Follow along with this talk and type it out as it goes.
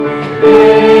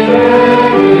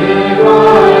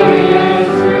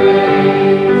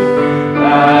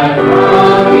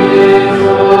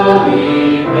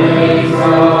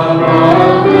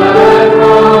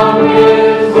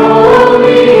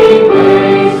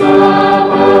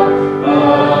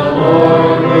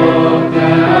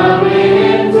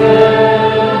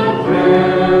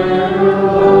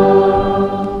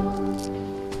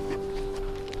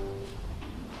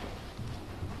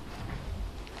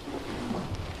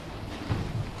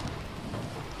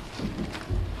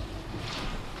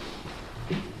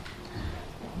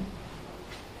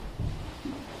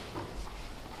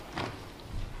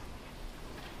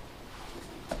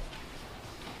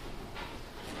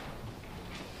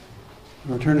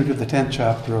We're turning to the 10th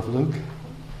chapter of Luke.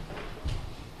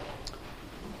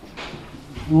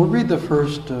 We'll read the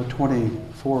first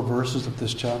 24 verses of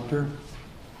this chapter.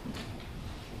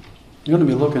 You're going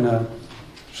to be looking at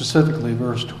specifically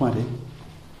verse 20.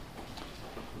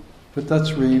 But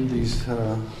let's read these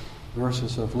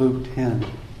verses of Luke 10,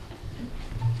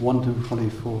 1 to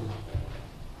 24.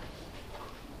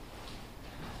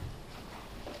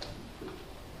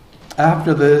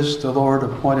 After this, the Lord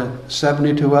appointed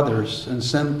 72 others and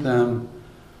sent them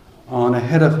on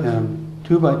ahead of him,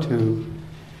 2 by 2,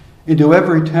 into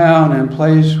every town and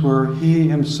place where he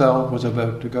himself was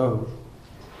about to go.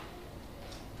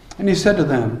 And he said to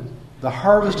them, "The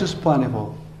harvest is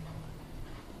plentiful,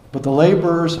 but the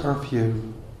laborers are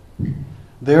few.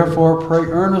 Therefore pray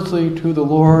earnestly to the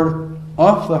Lord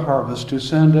of the harvest to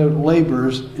send out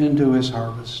laborers into his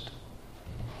harvest.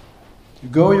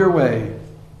 Go your way.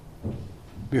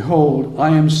 Behold, I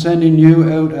am sending you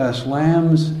out as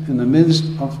lambs in the midst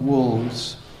of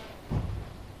wolves.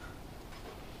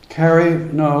 Carry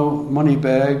no money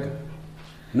bag,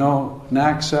 no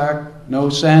knapsack, no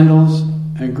sandals,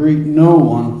 and greet no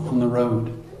one on the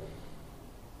road.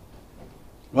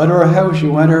 Whatever house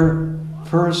you enter,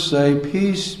 first say,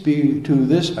 'Peace be to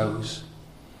this house.'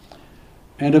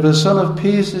 And if a son of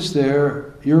peace is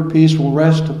there, your peace will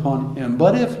rest upon him.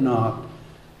 But if not,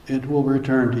 it will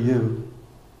return to you.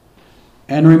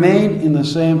 And remain in the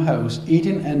same house,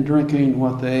 eating and drinking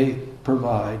what they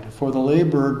provide, for the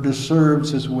laborer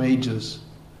deserves his wages.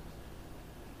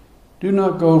 Do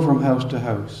not go from house to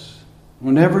house.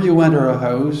 Whenever you enter a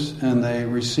house and they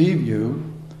receive you,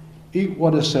 eat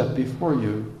what is set before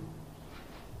you.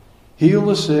 Heal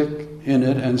the sick in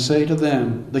it and say to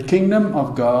them, 'The kingdom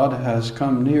of God has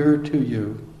come near to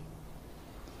you.'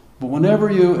 But whenever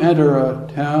you enter a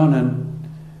town and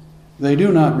they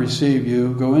do not receive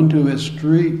you, go into its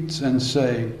streets and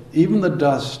say, 'Even the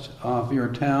dust of your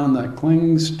town that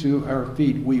clings to our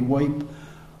feet we wipe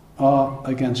off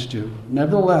against you.'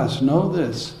 Nevertheless, know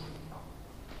this,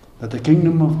 that the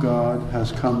kingdom of God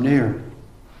has come near.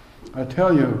 I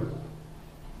tell you,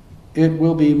 it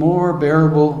will be more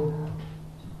bearable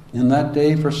in that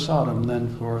day for Sodom than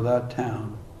for that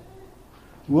town.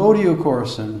 Woe to you,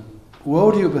 Chorazin!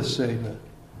 Woe to you, Bethsaida!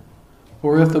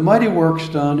 For if the mighty works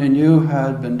done in you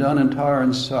had been done in Tyre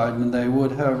and Sidon, they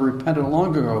would have repented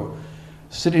long ago,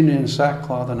 sitting in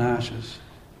sackcloth and ashes.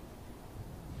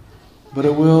 But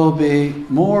it will be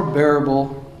more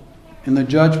bearable in the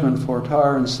judgment for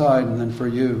Tyre and Sidon than for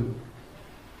you.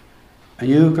 And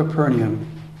you, Capernaum,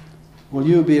 will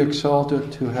you be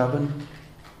exalted to heaven?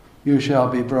 You shall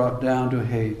be brought down to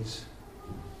Hades.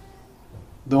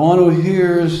 The one who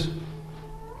hears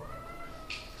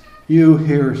you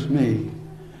hears me,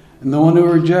 and the one who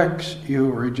rejects you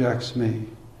rejects me,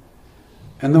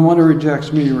 and the one who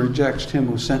rejects me rejects him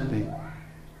who sent me."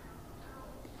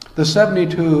 The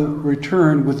 72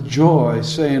 returned with joy,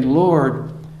 saying,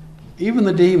 "Lord, even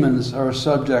the demons are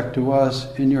subject to us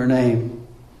in your name."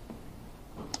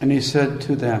 And he said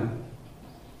to them,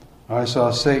 "I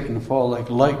saw Satan fall like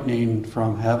lightning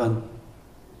from heaven.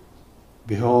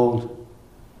 Behold,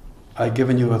 I've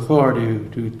given you authority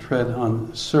to tread on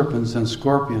serpents and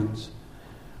scorpions,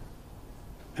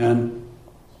 and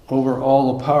over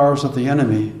all the powers of the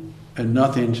enemy, and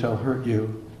nothing shall hurt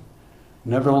you.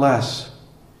 Nevertheless,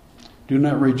 do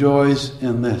not rejoice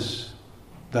in this,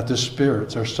 that the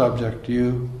spirits are subject to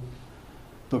you,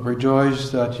 but rejoice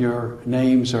that your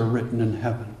names are written in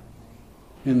heaven."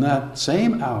 In that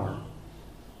same hour,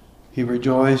 he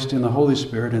rejoiced in the Holy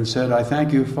Spirit and said, "I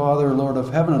thank you, Father, Lord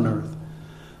of heaven and earth,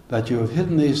 that you have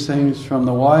hidden these things from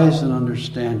the wise and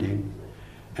understanding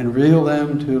and revealed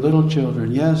them to little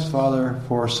children. Yes, Father,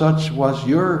 for such was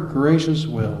your gracious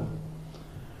will.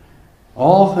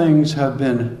 All things have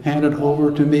been handed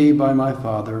over to me by my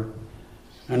Father,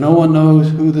 and no one knows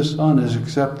who the Son is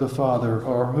except the Father,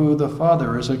 or who the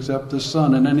Father is except the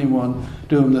Son, and anyone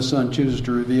to whom the Son chooses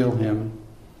to reveal him."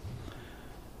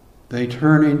 Then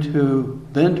turning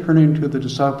to the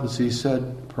disciples, he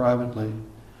said privately,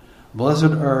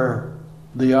 "Blessed are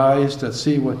the eyes that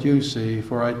see what you see,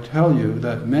 for I tell you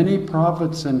that many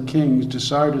prophets and kings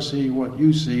desired to see what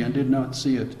you see and did not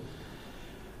see it,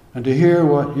 and to hear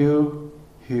what you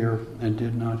hear and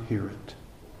did not hear it."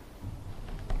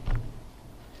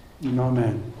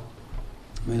 Amen.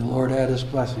 May the Lord add his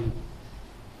blessing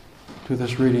to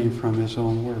this reading from his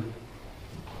own word.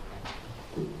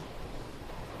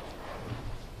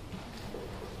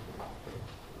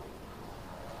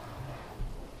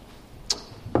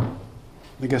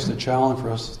 I guess the challenge for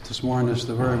us this morning is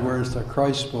the very words that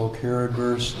Christ spoke here at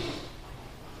verse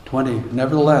 20.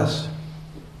 Nevertheless,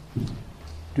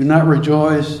 Do not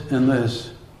rejoice in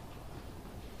this,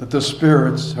 that the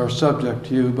spirits are subject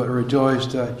to you, but rejoice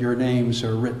that your names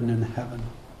are written in heaven.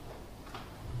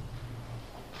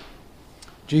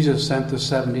 Jesus sent the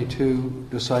 72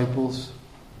 disciples.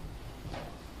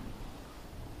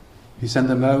 He sent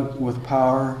them out with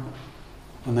power,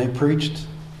 and they preached.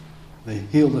 They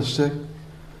healed the sick.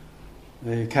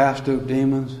 They cast out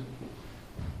demons.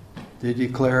 They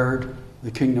declared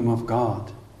the kingdom of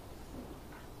God.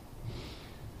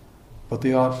 But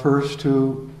they ought first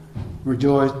to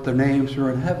rejoice their names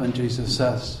are in heaven, Jesus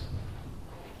says.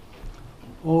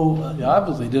 Oh, they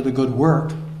obviously did a good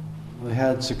work. They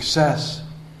had success.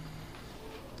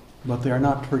 But they are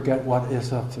not to forget what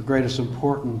is of the greatest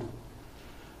importance.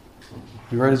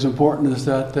 The greatest importance is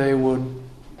that they would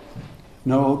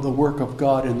know the work of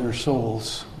God in their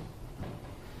souls.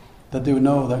 That they would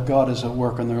know that God is at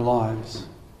work in their lives.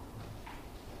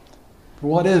 For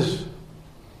what is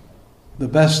the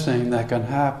best thing that can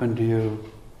happen to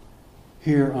you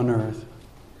here on earth,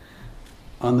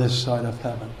 on this side of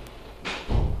heaven?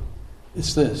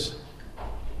 It's this,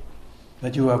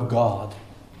 that you have God.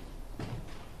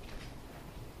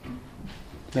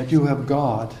 That you have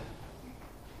God.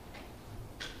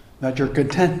 That your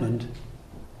contentment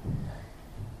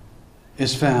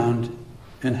is found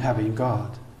in having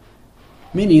God.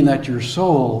 Meaning that your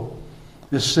soul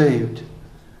is saved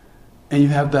and you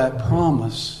have that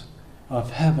promise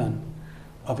of heaven,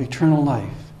 of eternal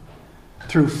life,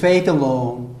 through faith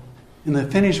alone in the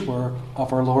finished work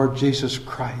of our Lord Jesus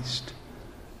Christ.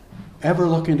 Ever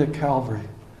looking to Calvary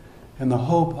in the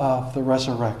hope of the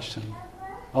resurrection.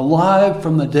 Alive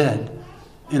from the dead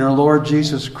in our Lord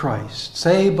Jesus Christ.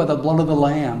 Saved by the blood of the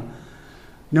Lamb.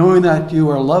 Knowing that you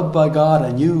are loved by God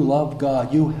and you love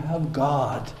God. You have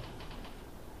God.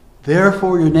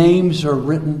 Therefore your names are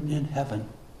written in heaven.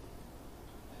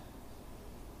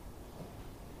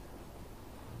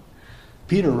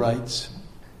 Peter writes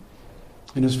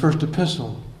in his first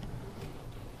epistle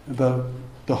about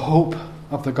the hope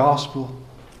of the gospel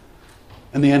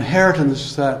and the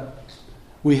inheritance that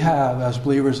we have as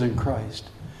believers in Christ.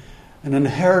 An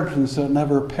inheritance that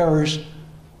never perish,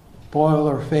 spoil,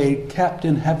 or fade, kept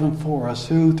in heaven for us,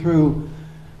 who through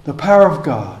the power of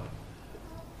God,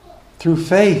 through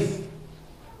faith,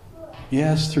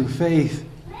 yes, through faith,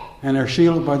 and are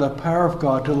shielded by the power of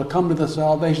God till they come to the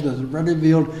salvation that is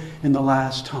revealed in the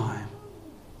last time.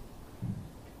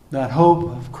 That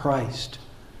hope of Christ,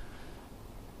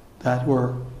 that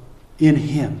we're in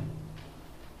Him.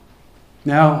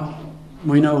 Now,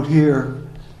 we note here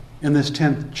in this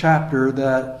 10th chapter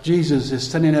that Jesus is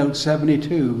sending out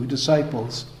 72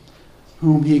 disciples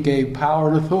whom He gave power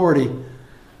and authority.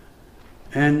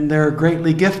 And they're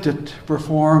greatly gifted to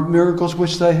perform miracles,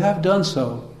 which they have done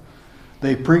so.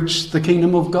 They preach the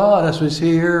kingdom of God, as we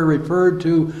see here referred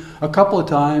to a couple of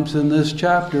times in this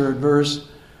chapter, verse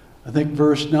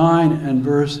 9 and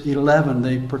verse 11.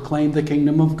 They proclaimed the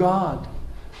kingdom of God.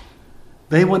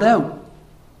 They went out,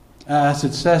 as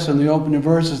it says in the opening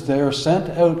verses, they are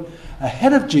sent out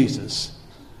ahead of Jesus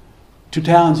to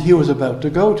towns He was about to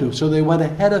go to. So they went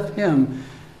ahead of Him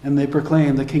and they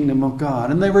proclaimed the kingdom of God.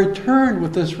 And they returned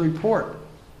with this report,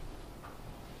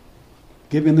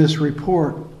 giving this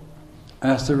report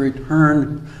as they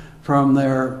return from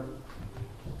their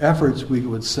efforts, we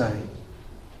would say.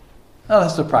 Now,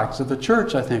 that's the practice of the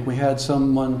church, I think. We had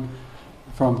someone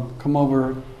come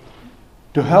over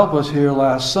to help us here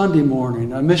last Sunday morning,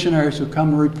 missionaries who come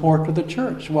and report to the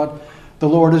church what the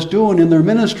Lord is doing in their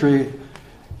ministry.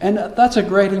 And that's a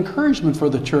great encouragement for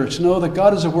the church to know that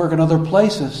God is at work in other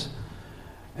places.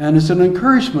 And it's an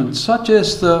encouragement, such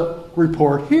as the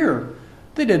report here.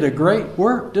 They did a great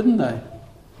work, didn't they?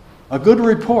 A good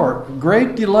report,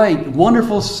 great delight,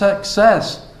 wonderful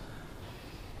success.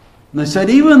 And they said,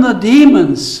 even the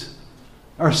demons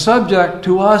are subject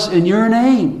to us in your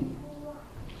name.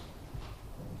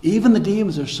 Even the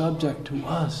demons are subject to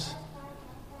us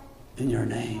in your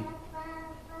name.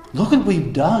 Look at what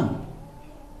we've done.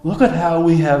 Look at how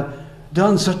we have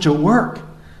done such a work.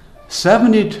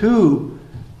 72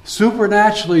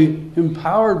 supernaturally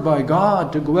empowered by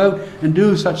God to go out and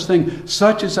do such things,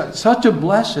 such a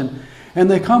blessing, and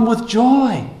they come with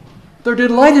joy. They're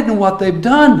delighted in what they've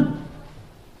done.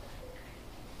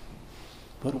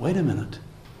 But wait a minute.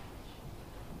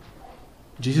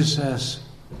 Jesus says,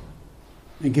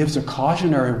 and gives a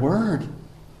cautionary word.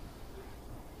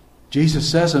 Jesus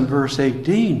says in verse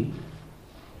 18,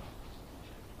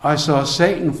 I saw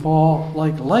Satan fall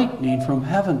like lightning from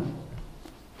heaven.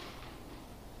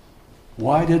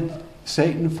 Why did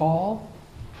Satan fall?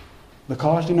 The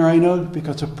cautionary note,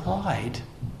 because of pride.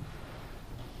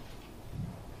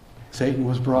 Satan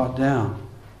was brought down.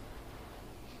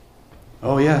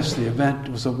 Oh yes, the event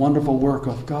was a wonderful work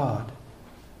of God.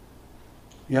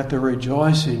 Yet their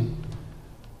rejoicing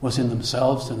was in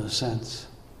themselves in a sense.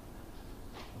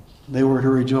 They were to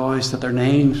rejoice that their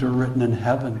names were written in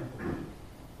heaven.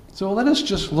 So let us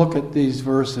just look at these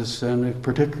verses, and in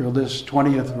particular this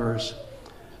 20th verse.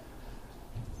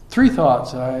 3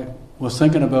 thoughts I was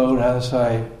thinking about as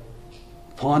I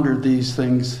pondered these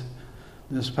things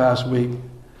this past week.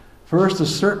 First, the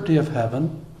certainty of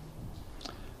heaven.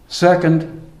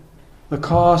 Second, the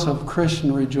cause of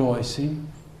Christian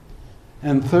rejoicing.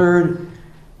 And third,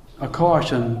 a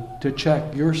caution to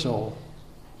check your soul.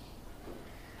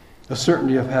 The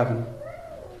certainty of heaven.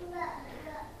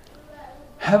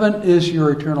 Heaven is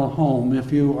your eternal home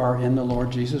if you are in the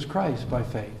Lord Jesus Christ by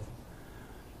faith.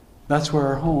 That's where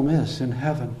our home is, in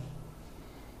heaven.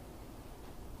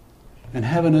 And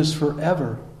heaven is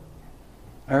forever,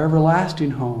 our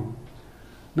everlasting home,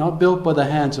 not built by the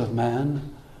hands of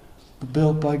man, but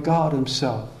built by God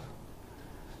Himself.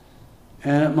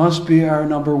 And it must be our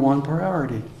number one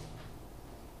priority.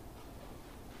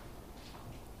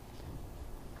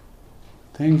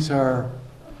 Things are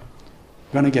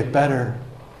going to get better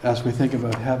as we think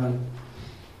about heaven.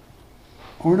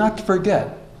 We're not to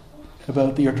forget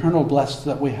about the eternal blessings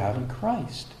that we have in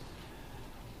Christ.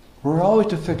 We're always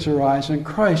to fix our eyes on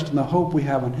Christ and the hope we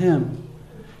have in Him.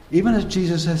 Even as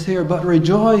Jesus says here, but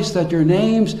rejoice that your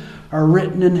names are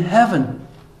written in heaven.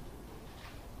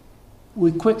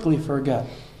 We quickly forget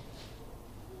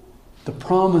the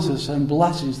promises and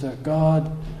blessings that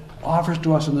God offers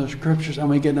to us in the Scriptures, and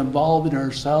we get involved in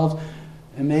ourselves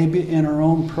and maybe in our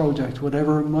own project,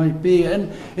 whatever it might be.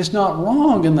 And it's not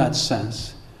wrong in that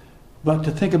sense, but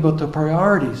to think about the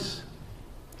priorities.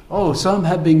 Oh, some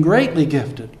have been greatly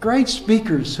gifted, great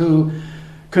speakers who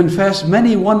confess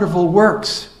many wonderful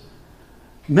works,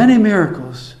 many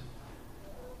miracles,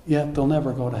 yet they'll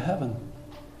never go to heaven.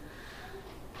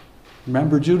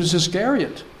 Remember Judas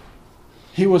Iscariot.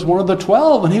 He was one of the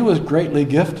 12 and he was greatly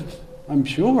gifted, I'm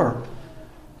sure.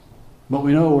 But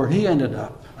we know where he ended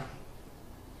up.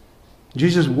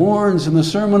 Jesus warns in the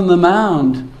Sermon on the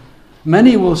Mount,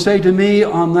 many will say to me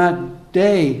on that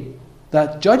day,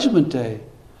 that judgment day,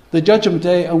 the judgment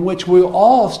day on which we'll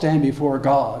all stand before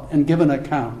God and give an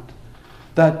account.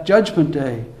 That judgment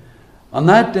day, on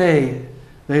that day,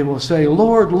 they will say,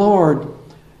 Lord, Lord,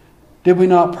 did we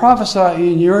not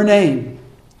prophesy in your name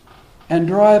and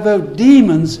drive out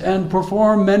demons and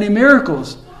perform many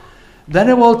miracles? Then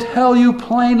it will tell you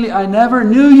plainly, I never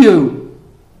knew you.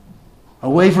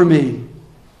 Away from me,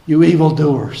 you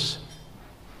evildoers.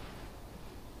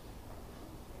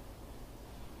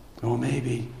 Oh,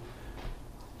 maybe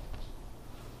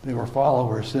they were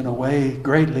followers in a way,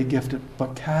 greatly gifted,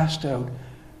 but cast out.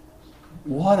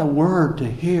 What a word to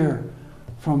hear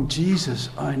from Jesus.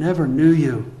 I never knew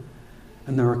you.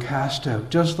 And they were cast out.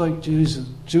 Just like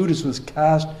Judas was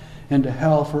cast into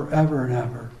hell forever and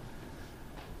ever.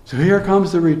 So here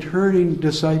comes the returning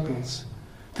disciples,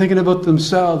 thinking about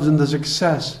themselves and the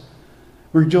success,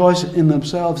 rejoice in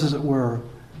themselves as it were.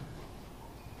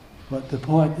 But the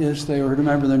point is they were to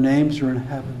remember their names are in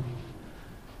heaven.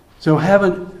 So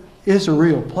heaven is a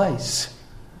real place.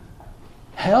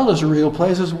 Hell is a real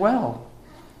place as well.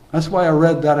 That's why I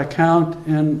read that account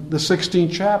in the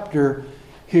 16th chapter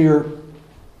here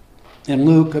in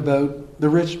Luke about the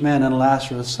rich man and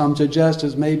Lazarus. Some suggest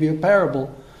it's maybe a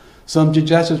parable. Some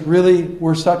suggest it really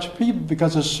were such people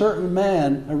because a certain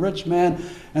man, a rich man,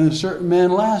 and a certain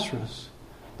man, Lazarus.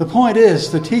 The point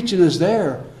is, the teaching is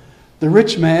there. The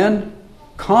rich man,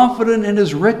 confident in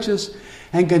his riches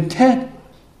and content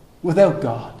without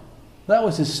God. That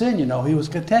was his sin, you know. He was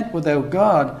content without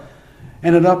God.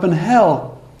 Ended up in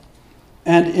hell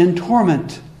and in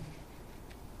torment.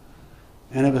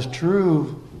 And it was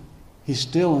true, he's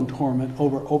still in torment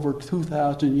over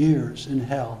 2,000 years in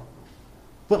hell.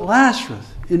 But Lazarus,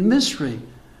 in misery,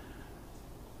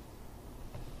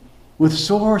 with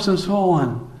sores and so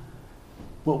on,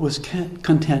 but was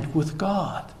content with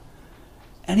God.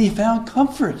 And he found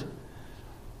comfort.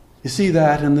 You see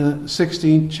that in the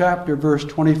 16th chapter, verse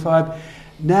 25.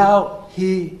 Now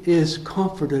he is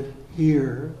comforted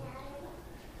here.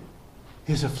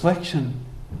 His affliction,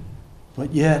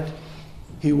 but yet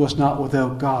he was not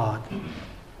without God.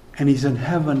 And he's in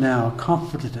heaven now,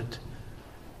 comforted.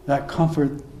 That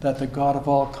comfort that the God of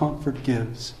all comfort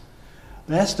gives.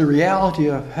 That's the reality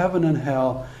of heaven and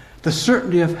hell. The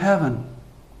certainty of heaven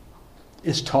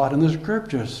is taught in the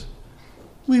Scriptures.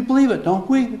 We believe it, don't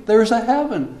we? There's a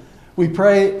heaven. We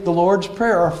pray the Lord's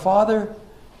Prayer, our Father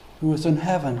who is in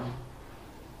heaven.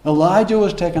 Elijah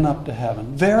was taken up to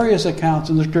heaven. Various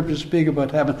accounts in the Scriptures speak about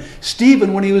heaven.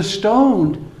 Stephen, when he was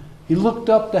stoned, He looked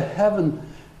up to heaven.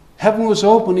 Heaven was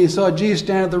open. He saw Jesus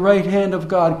stand at the right hand of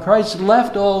God. Christ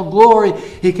left all glory.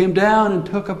 He came down and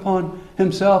took upon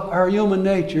himself our human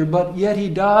nature. But yet he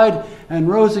died and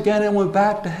rose again and went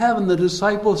back to heaven. The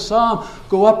disciples saw him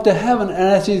go up to heaven. And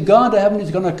as he's gone to heaven,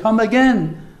 he's going to come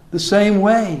again the same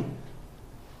way.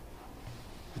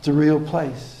 It's a real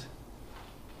place.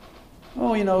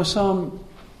 Oh, some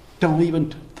don't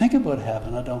even think about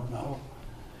heaven. I don't know.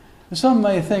 Some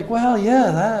may think, well,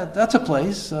 yeah, that's a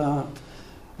place. I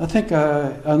think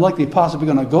I'm likely possibly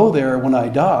going to go there when I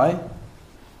die.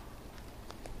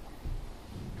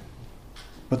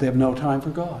 But they have no time for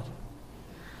God.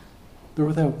 They're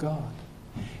without God.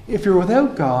 If you're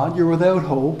without God, you're without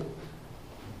hope,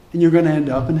 and you're going to end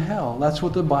up in hell. That's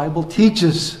what the Bible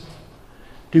teaches.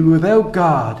 To be without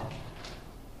God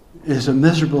is a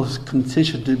miserable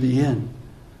condition to be in.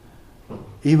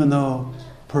 Even though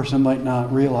a person might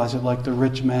not realize it, like the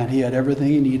rich man. He had everything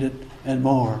he needed and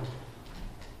more.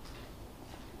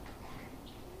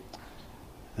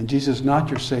 And Jesus is not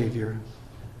your Savior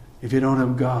if you don't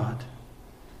have God.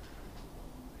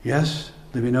 Yes,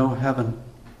 there'll be no heaven.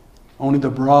 Only the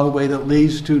broad way that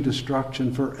leads to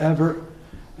destruction forever.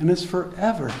 And it's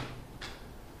forever.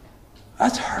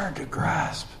 That's hard to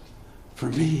grasp for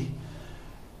me.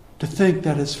 To think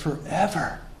that it's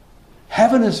forever.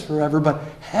 Heaven is forever, but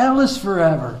hell is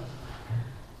forever.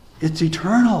 It's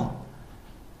eternal.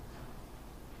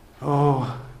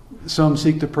 Oh, some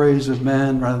seek the praise of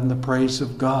man rather than the praise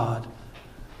of God.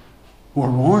 We're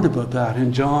warned about that.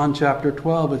 In John chapter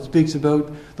 12, it speaks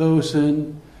about those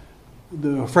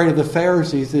afraid of the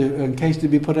Pharisees, in case to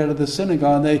be put out of the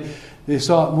synagogue. They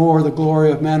sought more the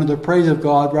glory of man and the praise of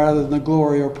God rather than the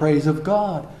glory or praise of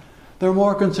God. They're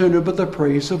more concerned about the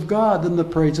praise of God than the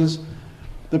praises.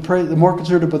 They're more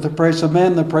concerned about the praise of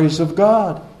man than the praise of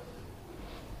God.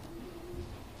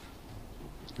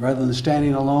 Rather than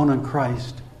standing alone in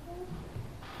Christ,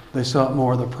 they sought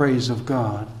more the praise of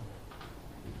God.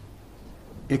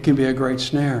 It can be a great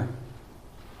snare,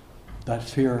 that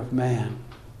fear of man.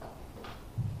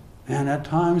 And at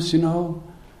times,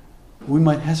 we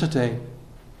might hesitate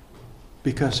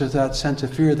because there's that sense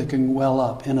of fear that can well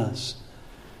up in us.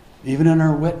 Even in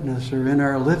our witness or in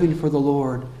our living for the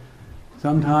Lord,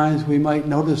 sometimes we might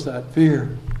notice that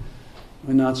fear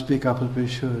and not speak up as we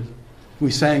should. We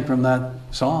sang from that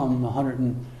Psalm,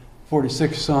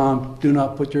 146th Psalm, do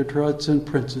not put your trust in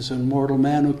princes and mortal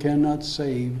man who cannot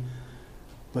save,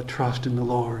 but trust in the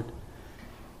Lord.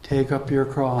 Take up your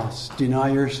cross, deny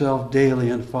yourself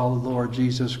daily, and follow the Lord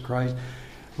Jesus Christ.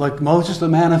 Like Moses, the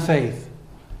man of faith.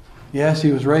 Yes,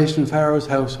 he was raised in Pharaoh's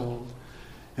household.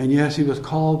 And yes, he was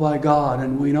called by God.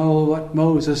 And we know what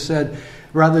Moses said,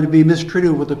 rather to be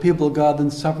mistreated with the people of God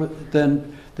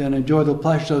than enjoy the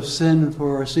pleasure of sin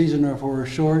for a season or for a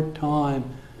short time.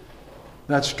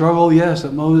 That struggle, yes,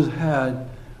 that Moses had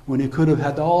when he could have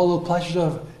had all the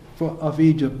pleasures of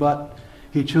Egypt, but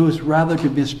he chose rather to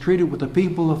be mistreated with the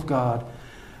people of God.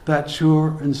 That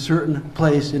sure and certain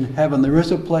place in heaven. There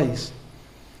is a place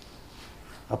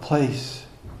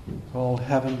called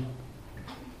heaven.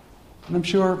 And I'm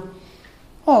sure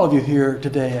all of you here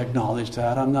today acknowledge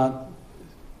that. I'm not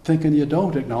thinking you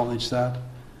don't acknowledge that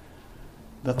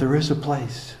there is a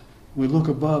place. We look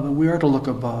above, and we are to look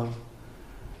above.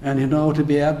 And to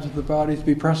be absent of the body, to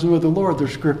be present with the Lord, the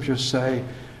scriptures say.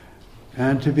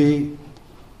 And to be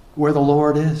where the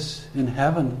Lord is, in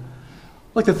heaven.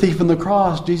 Like the thief on the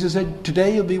cross, Jesus said,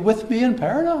 today you'll be with me in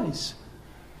paradise.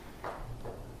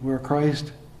 Where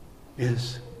Christ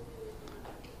is.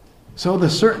 So the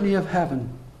certainty of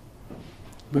heaven,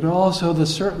 but also the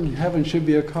certainty of heaven should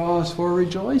be a cause for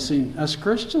rejoicing as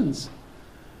Christians.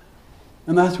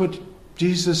 And that's what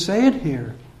Jesus is saying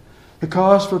here. The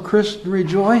cause for Christian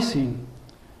rejoicing.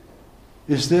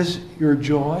 Is this your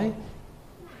joy?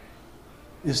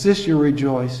 Is this your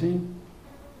rejoicing?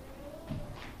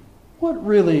 What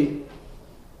really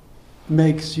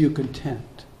makes you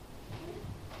content?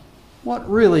 What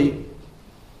really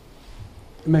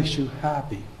makes you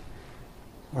happy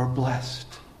or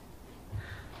blessed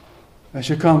as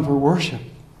you come for worship?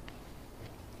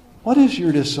 What is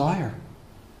your desire?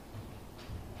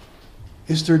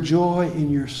 Is there joy in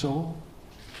your soul?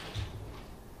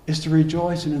 Is there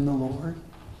rejoicing in the Lord?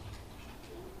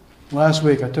 Last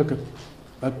week I took a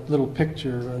little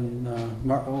picture, and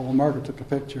Margaret took a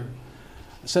picture.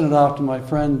 I sent it off to my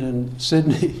friend in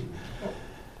Sydney,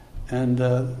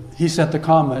 and he sent the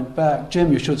comment back,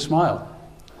 Jim, you should smile.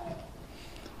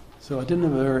 So I didn't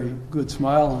have a very good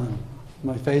smile on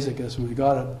my face, I guess, when we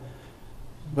got it.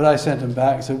 But I sent him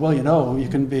back and said, well, you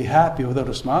can be happy without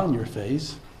a smile on your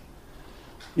face.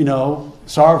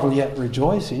 Sorrowful yet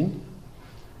rejoicing.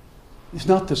 It's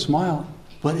not the smile,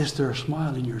 but is there a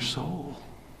smile in your soul?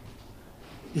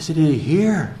 Is it in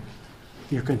here,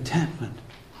 your contentment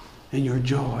and your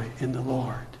joy in the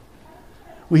Lord?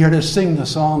 We are to sing the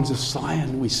songs of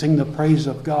Zion. We sing the praise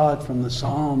of God from the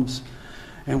Psalms,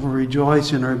 and we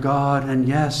rejoice in our God. And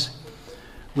yes,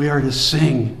 we are to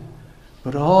sing,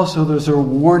 but also there's a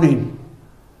warning.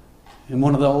 In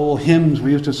one of the old hymns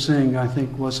we used to sing, I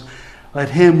think, was,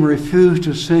 "Let him refuse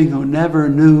to sing who never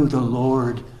knew the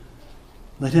Lord."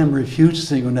 Let him refuse to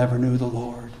sing who never knew the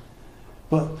Lord.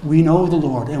 But we know the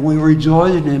Lord, and we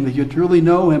rejoice in him. If you truly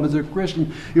know him as a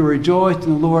Christian, you rejoice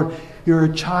in the Lord. You're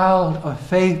a child of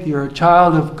faith. You're a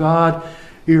child of God.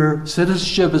 Your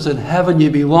citizenship is in heaven.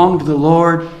 You belong to the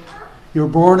Lord. You're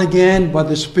born again by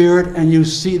the Spirit, and you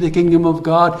see the kingdom of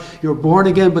God. You're born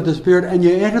again by the Spirit, and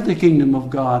you enter the kingdom of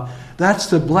God. That's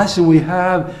the blessing we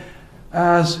have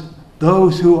as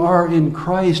those who are in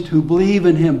Christ, who believe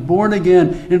in him, born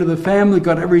again into the family of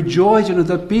God, and rejoice in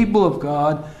the people of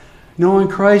God, knowing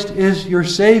Christ is your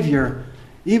Savior.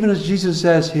 Even as Jesus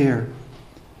says here,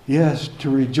 yes,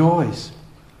 to rejoice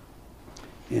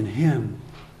in him,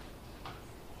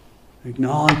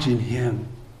 acknowledging him,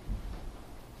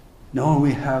 knowing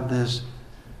we have this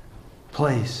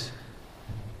place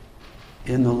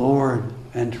in the Lord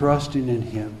and trusting in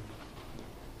him.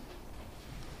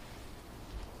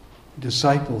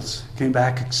 Disciples came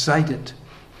back excited.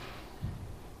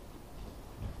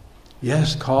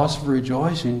 Yes, cause for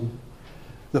rejoicing.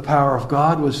 The power of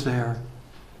God was there.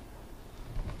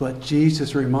 But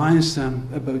Jesus reminds them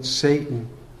about Satan,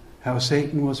 how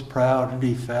Satan was proud and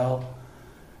he fell,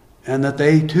 and that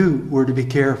they too were to be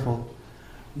careful,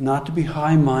 not to be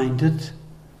high-minded,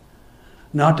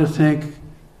 not to think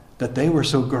that they were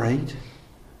so great,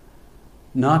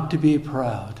 not to be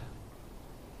proud.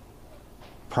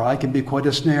 Pride can be quite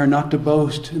a snare, not to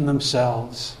boast in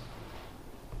themselves,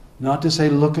 not to say,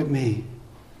 "Look at me,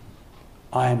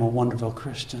 I am a wonderful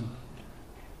Christian."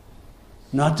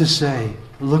 Not to say,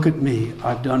 "Look at me,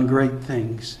 I've done great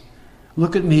things.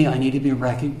 Look at me, I need to be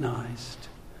recognized.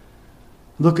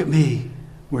 Look at me,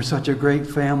 we're such a great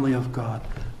family of God."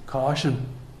 Caution.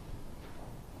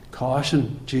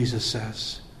 Caution, Jesus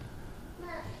says.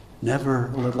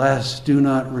 Nevertheless, do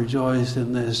not rejoice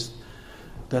in this,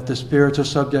 that the spirits are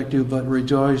subject to, but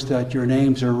rejoice that your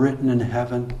names are written in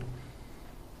heaven.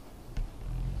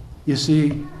 You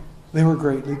see, they were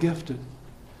greatly gifted.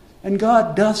 And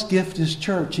God does gift his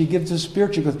church. He gives us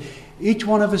spiritual gifts. Each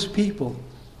one of his people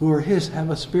who are his have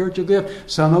a spiritual gift.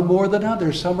 Some are more than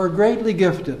others. Some are greatly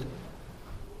gifted.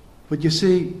 But you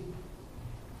see,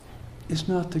 it's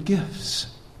not the gifts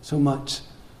so much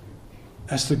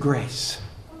as the grace.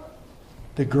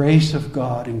 The grace of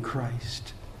God in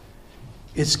Christ.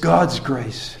 It's God's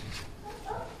grace.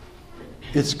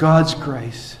 It's God's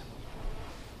grace.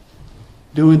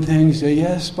 Doing things,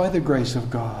 yes, by the grace of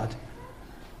God.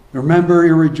 Remember,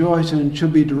 you rejoice and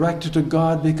should be directed to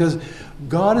God, because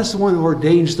God is the one who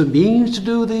ordains the means to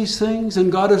do these things,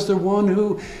 and God is the one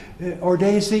who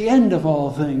ordains the end of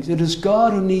all things. It is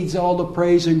God who needs all the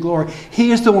praise and glory.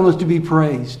 He is the one who is to be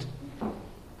praised.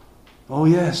 Oh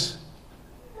yes,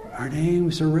 our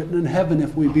names are written in heaven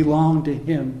if we belong to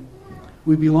him.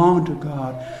 We belong to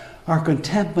God. Our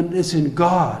contentment is in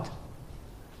God.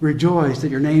 Rejoice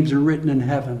that your names are written in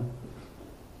heaven.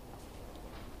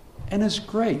 And it's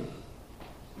great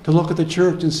to look at the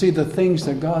church and see the things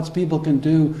that God's people can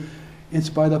do. It's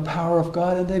by the power of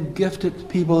God, and they've gifted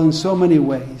people in so many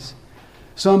ways.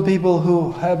 Some people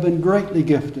who have been greatly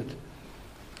gifted.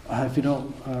 I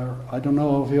don't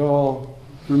know if you all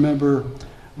remember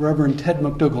Reverend Ted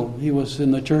McDougall. He was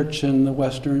in the church in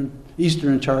the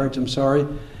Eastern Charge,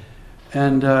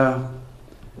 and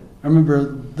I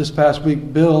remember this past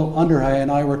week, Bill Underhay and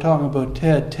I were talking about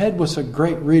Ted. Ted was a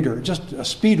great reader, just a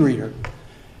speed reader.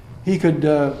 He could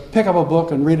pick up a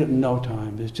book and read it in no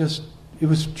time. It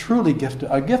was truly gifted,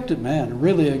 a gifted man,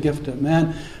 really a gifted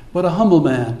man, but a humble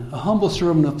man, a humble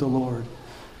servant of the Lord.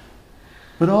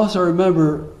 But also I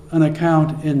remember an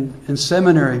account in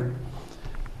seminary.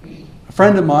 A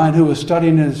friend of mine who was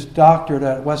studying his doctorate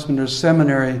at Westminster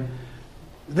Seminary,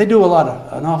 they do an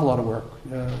awful lot of work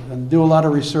and do a lot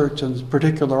of research on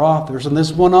particular authors. And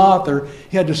this one author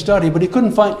he had to study, but he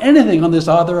couldn't find anything on this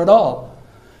author at all.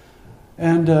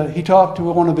 And he talked to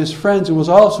one of his friends who was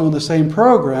also in the same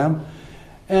program.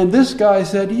 And this guy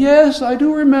said, "Yes, I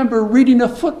do remember reading a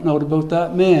footnote about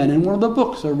that man in one of the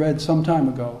books I read some time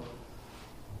ago."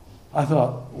 I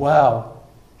thought, wow,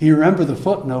 he remembered the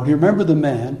footnote, he remembered the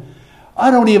man.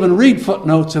 I don't even read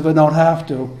footnotes if I don't have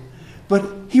to. But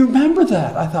he remembered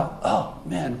that. I thought, oh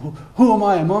man, who am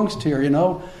I amongst here, you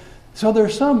know? So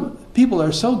there's some people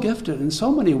are so gifted in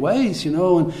so many ways,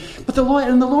 but the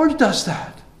Lord does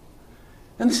that.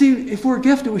 And see, if we're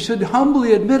gifted, we should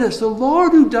humbly admit it's the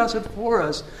Lord who does it for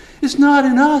us. It's not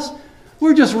in us.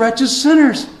 We're just wretched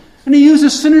sinners. And He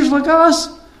uses sinners like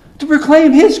us to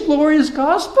proclaim His glorious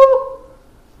gospel.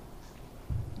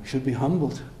 We should be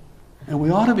humbled. And we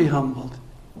ought to be humbled.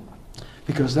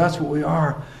 Because that's what we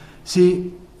are.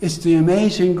 See, it's the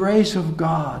amazing grace of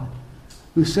God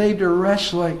who saved a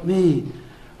wretch like me,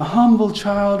 a humble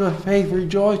child of faith,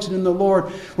 rejoicing in the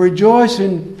Lord,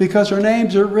 rejoicing because our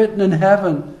names are written in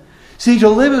heaven. See, to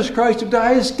live is Christ, to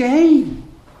die is gain.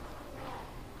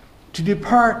 To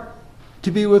depart,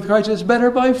 to be with Christ is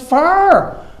better by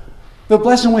far. The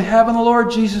blessing we have in the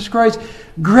Lord Jesus Christ.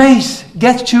 Grace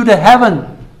gets you to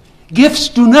heaven. Gifts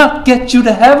do not get you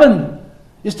to heaven.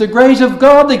 It's the grace of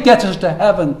God that gets us to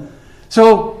heaven.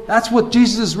 So that's what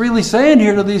Jesus is really saying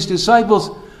here to these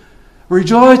disciples.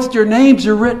 Rejoice that your names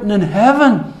are written in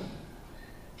heaven.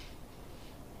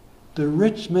 The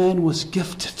rich man was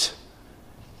gifted.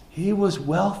 He was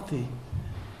wealthy.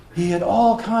 He had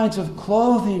all kinds of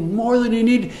clothing, more than he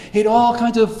needed. He had all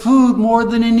kinds of food, more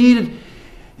than he needed.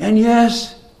 And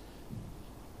yes,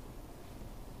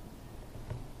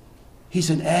 he's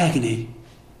in agony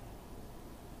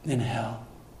in hell.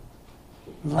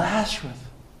 Lazarus.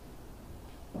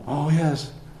 Oh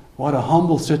yes, what a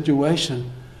humble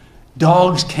situation.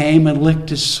 Dogs came and licked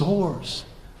his sores.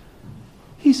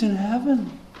 He's in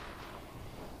heaven,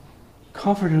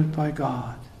 comforted by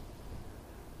God.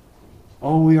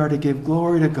 Oh, we are to give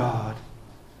glory to God.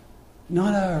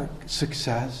 Not our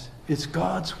success, it's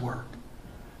God's work.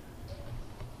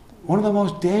 One of the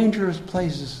most dangerous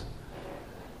places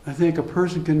I think a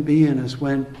person can be in is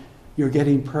when you're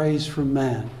getting praise from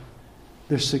man.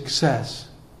 Their success.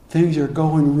 Things are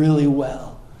going really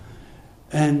well.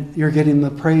 And you're getting the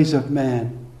praise of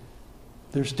man.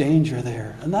 There's danger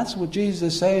there. And that's what Jesus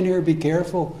is saying here. Be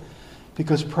careful.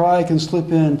 Because pride can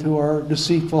slip into our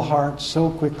deceitful hearts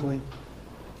so quickly.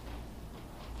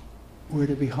 We're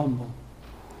to be humble.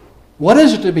 What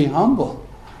is it to be humble?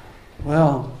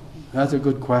 Well, that's a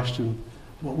good question.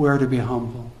 But we're to be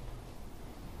humble.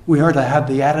 We are to have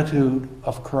the attitude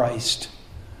of Christ.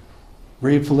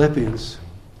 Read Philippians.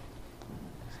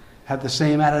 Have the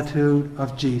same attitude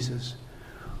of Jesus,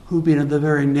 who being of the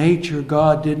very nature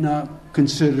God did not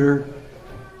consider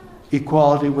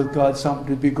equality with God something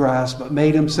to be grasped, but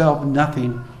made himself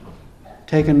nothing,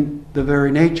 taken the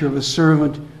very nature of a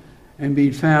servant, and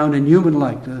being found in human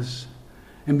likeness,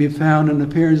 and being found in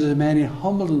appearance as a man, he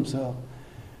humbled himself,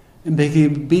 and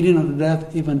became beaten unto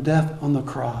death, even death on the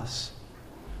cross.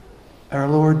 Our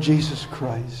Lord Jesus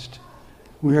Christ.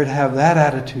 We are to have that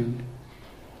attitude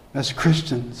as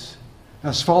Christians,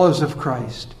 as followers of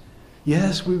Christ.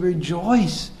 Yes, we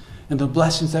rejoice in the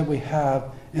blessings that we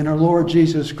have in our Lord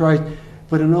Jesus Christ,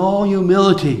 but in all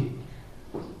humility.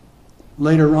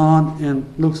 Later on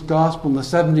in Luke's Gospel, in the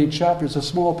 17th chapter, there's a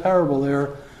small parable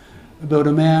there about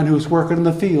a man who's working in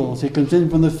the fields. He comes in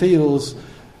from the fields,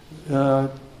 and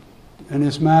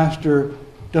his master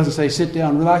doesn't say, sit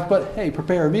down, relax, but hey,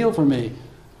 prepare a meal for me.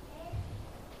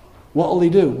 What will he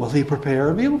do? Will he prepare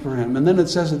a meal for him? And then it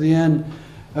says at the end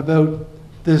about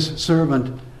this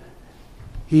servant,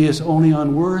 he is only an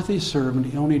unworthy servant.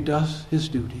 He only does his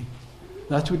duty.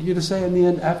 That's what you're to say in the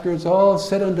end after it's all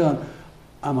said and done.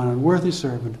 I'm an unworthy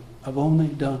servant. I've only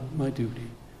done my duty.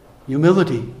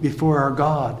 Humility before our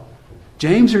God.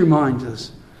 James reminds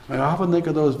us. I often think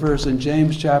of those verses in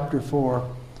James chapter 4.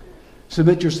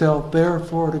 Submit yourself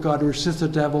therefore to God. Resist the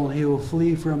devil and he will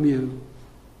flee from you.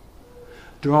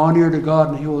 Draw near to God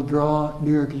and he will draw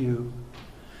near to you.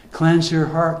 Cleanse your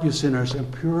heart, you sinners,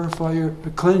 and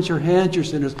cleanse your hands, you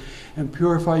sinners, and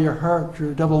purify your heart,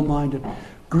 you're double-minded.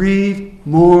 Grieve,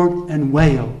 mourn, and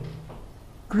wail.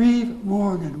 Grieve,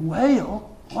 mourn, and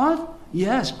wail? What?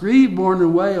 Yes, grieve, mourn,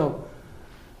 and wail.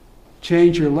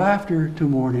 Change your laughter to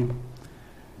mourning,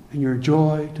 and your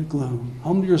joy to gloom.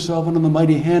 Humble yourself under the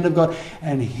mighty hand of God,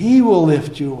 and He will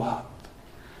lift you up.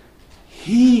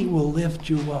 He will lift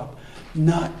you up,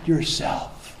 not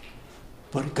yourself,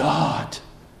 but God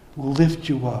will lift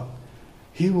you up.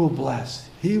 He will bless.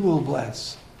 He will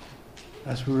bless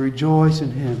as we rejoice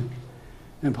in Him.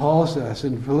 And Paul says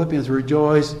in Philippians,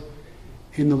 rejoice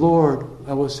in the Lord.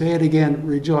 I will say it again,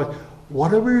 rejoice.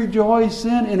 What do we rejoice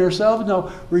in ourselves?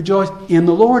 No, rejoice in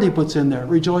the Lord, he puts in there.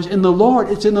 Rejoice in the Lord.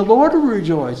 It's in the Lord we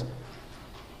rejoice.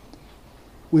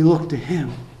 We look to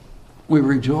Him. We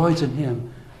rejoice in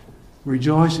Him.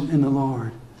 Rejoice in the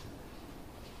Lord.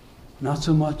 Not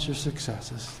so much our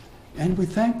successes. And we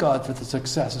thank God for the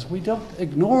successes. We don't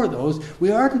ignore those. We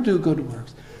are to do good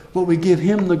works. But we give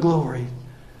Him the glory.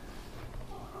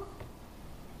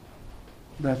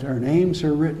 that our names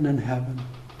are written in heaven.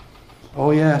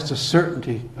 Oh yes, the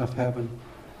certainty of heaven.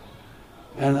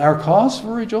 And our cause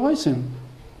for rejoicing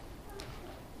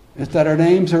is that our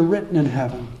names are written in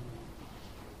heaven.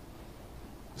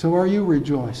 So are you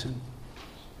rejoicing?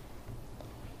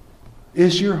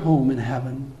 Is your home in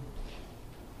heaven?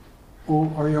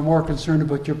 Or are you more concerned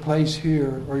about your place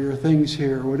here or your things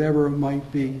here, or whatever it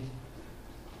might be?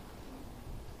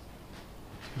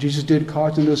 Jesus did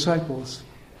caution the disciples.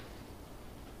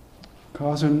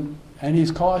 And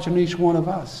he's cautioning each one of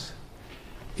us.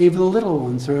 Even the little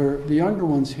ones or the younger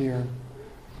ones here.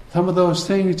 Some of those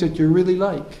things that you really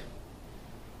like.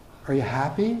 Are you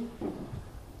happy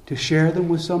to share them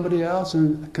with somebody else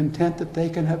and content that they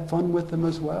can have fun with them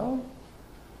as well?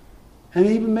 And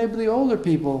even maybe the older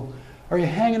people. Are you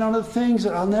hanging on to things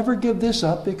that I'll never give this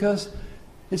up because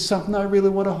it's something I really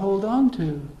want to hold on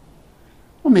to?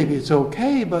 Well, maybe it's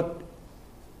okay, but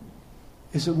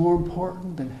is it more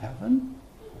important than heaven?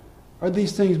 Are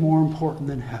these things more important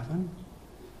than heaven?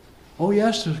 Oh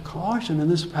yes, there's caution in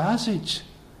this passage.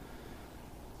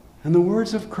 And the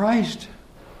words of Christ,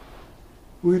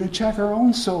 we're to check our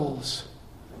own souls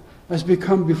as we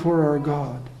come before our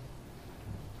God.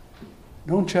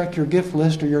 Don't check your gift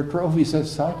list or your trophies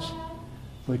as such,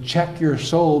 but check your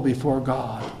soul before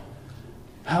God.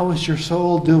 How is your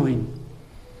soul doing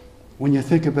when you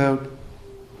think about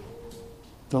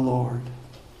the Lord?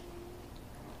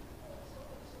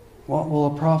 What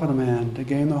will it profit a man to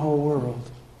gain the whole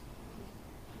world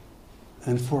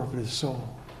and forfeit his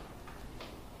soul?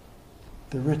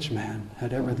 The rich man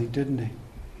had everything, didn't he?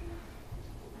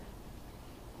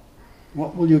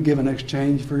 What will you give in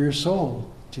exchange for your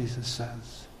soul? Jesus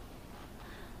says.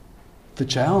 The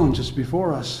challenge is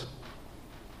before us.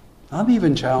 I'm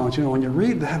even challenged, when you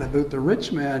read that about the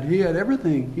rich man, he had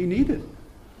everything he needed.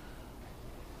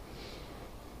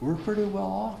 We're pretty well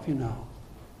off,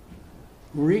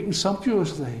 We're eating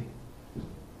sumptuously.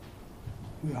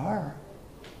 We are.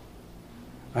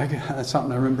 That's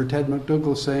something I remember Ted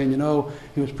McDougall saying,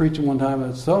 he was preaching one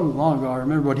time, so long ago, I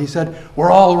remember what he said,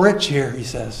 we're all rich here, he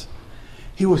says.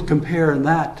 He was comparing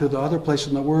that to the other places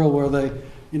in the world where they,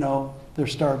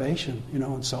 there's starvation,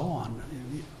 and so on.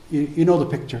 You know the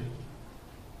picture.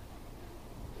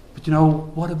 But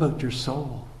what about your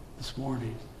soul this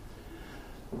morning?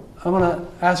 I want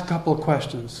to ask a couple of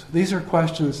questions. These are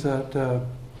questions that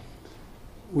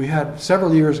we had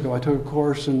several years ago. I took a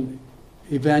course in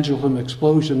Evangelism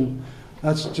Explosion.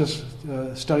 That's just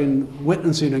studying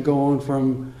witnessing and going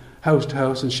from house to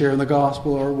house and sharing the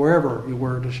gospel, or wherever you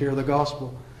were to share the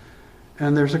gospel.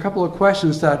 And there's a couple of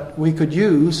questions that we could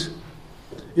use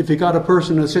if you got a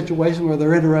person in a situation where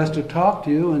they're interested to talk to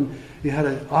you and you had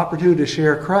an opportunity to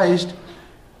share Christ.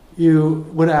 You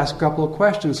would ask a couple of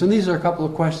questions. And these are a couple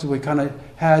of questions we kind of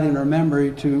had in our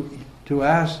memory to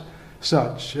ask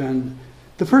such. And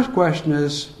the first question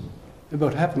is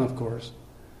about heaven, of course.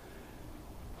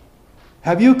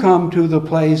 Have you come to the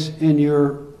place in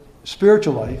your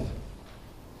spiritual life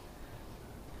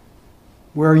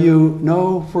where you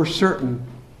know for certain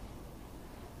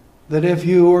that if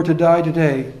you were to die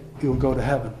today, you'll go to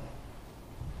heaven?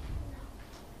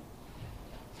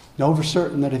 Know for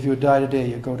certain that if you would die today,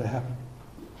 you'll go to heaven.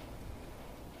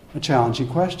 A challenging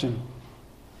question.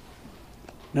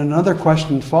 And another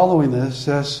question following this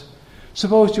says,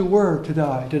 suppose you were to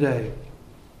die today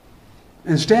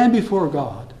and stand before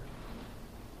God,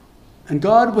 and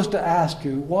God was to ask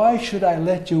you, why should I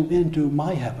let you into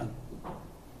my heaven?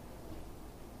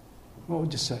 What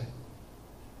would you say?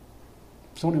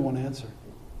 There's only one answer.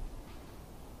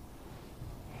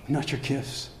 Not your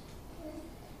gifts.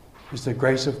 It's the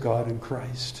grace of God in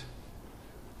Christ,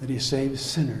 that He saves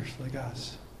sinners like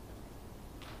us.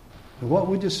 But what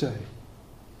would you say?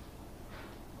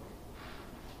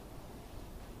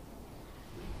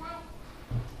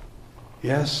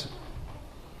 Yes,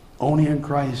 only in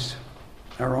Christ,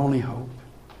 our only hope.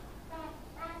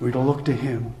 We're to look to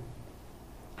Him.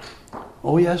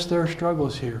 Oh yes, there are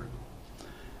struggles here.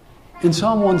 In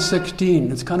Psalm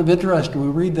 116, it's kind of interesting. We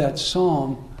read that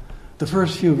psalm, the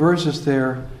first few verses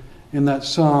there in that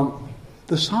psalm,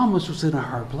 the psalmist was in a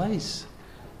hard place.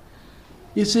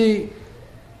 You see,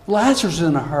 Lazarus is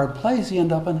in a hard place. He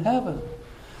ended up in heaven.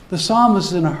 The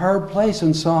psalmist is in a hard place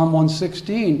in Psalm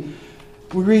 116.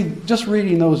 We read, just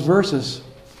reading those verses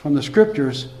from the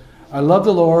scriptures, I love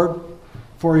the Lord,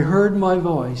 for He heard my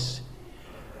voice,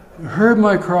 heard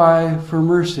my cry for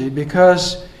mercy,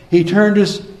 because He turned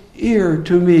His ear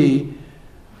to me.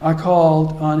 I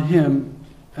called on Him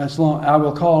I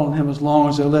will call on Him as long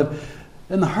as I live.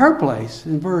 In the hard place,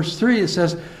 in verse 3, it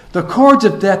says, the cords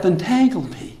of death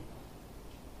entangled me.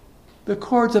 The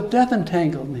cords of death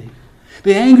entangled me.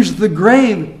 The anguish of the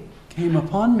grave came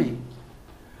upon me.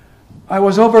 I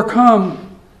was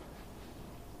overcome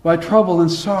by trouble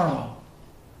and sorrow.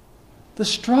 The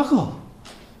struggle,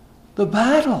 the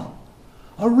battle,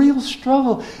 a real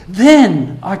struggle.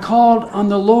 Then I called on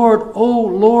the Lord, "Oh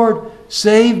Lord,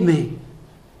 save me."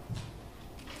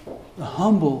 The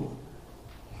humble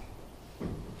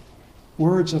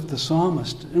words of the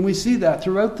psalmist. And we see that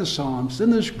throughout the Psalms,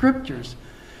 in the Scriptures.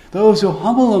 Those who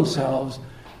humble themselves,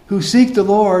 who seek the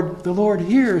Lord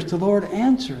hears, the Lord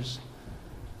answers.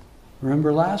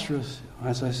 Remember Lazarus,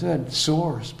 as I said,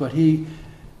 soars, but he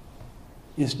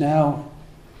is now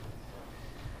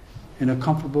in a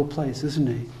comfortable place, isn't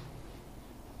he?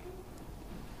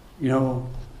 You know,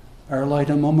 our light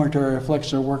and momentary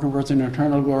afflictions are working for us in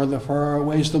eternal glory, the far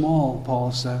outweighs them all,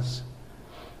 Paul says.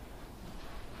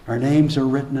 Our names are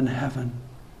written in heaven.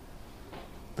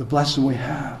 The blessing we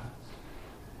have.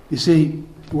 You see,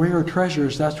 where your treasure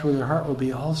is, that's where your heart will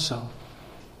be also.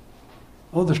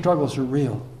 Oh, the struggles are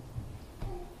real.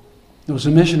 There was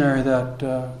a missionary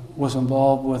that was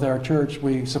involved with our church.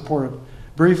 We supported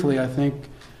briefly, I think.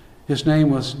 His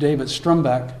name was David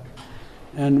Strumback.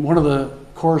 And one of the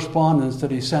correspondence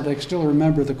that he sent, I still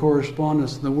remember the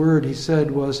correspondence, the word he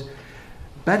said was,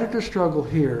 better to struggle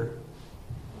here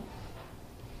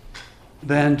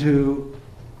than to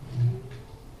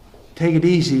take it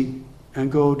easy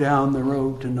and go down the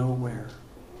road to nowhere.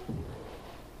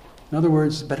 In other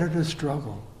words, better to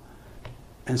struggle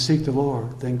and seek the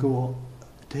Lord than go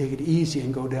take it easy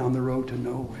and go down the road to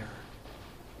nowhere.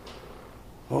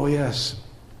 Oh yes,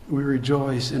 we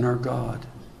rejoice in our God,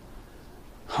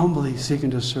 humbly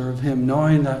seeking to serve Him,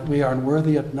 knowing that we are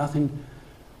unworthy of nothing,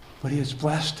 but He has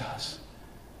blessed us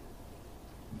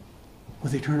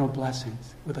with eternal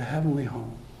blessings, with a heavenly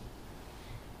home.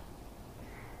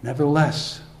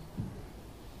 Nevertheless,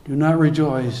 do not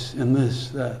rejoice in this,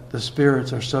 that the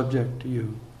spirits are subject to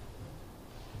you,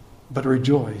 but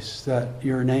rejoice that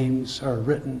your names are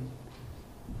written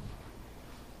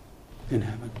in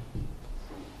heaven.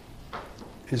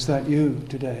 Is that you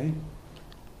today?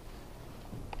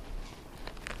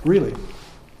 Really,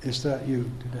 is that you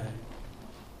today?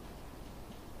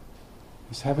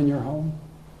 Is heaven your home?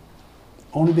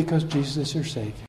 Only because Jesus is your Savior.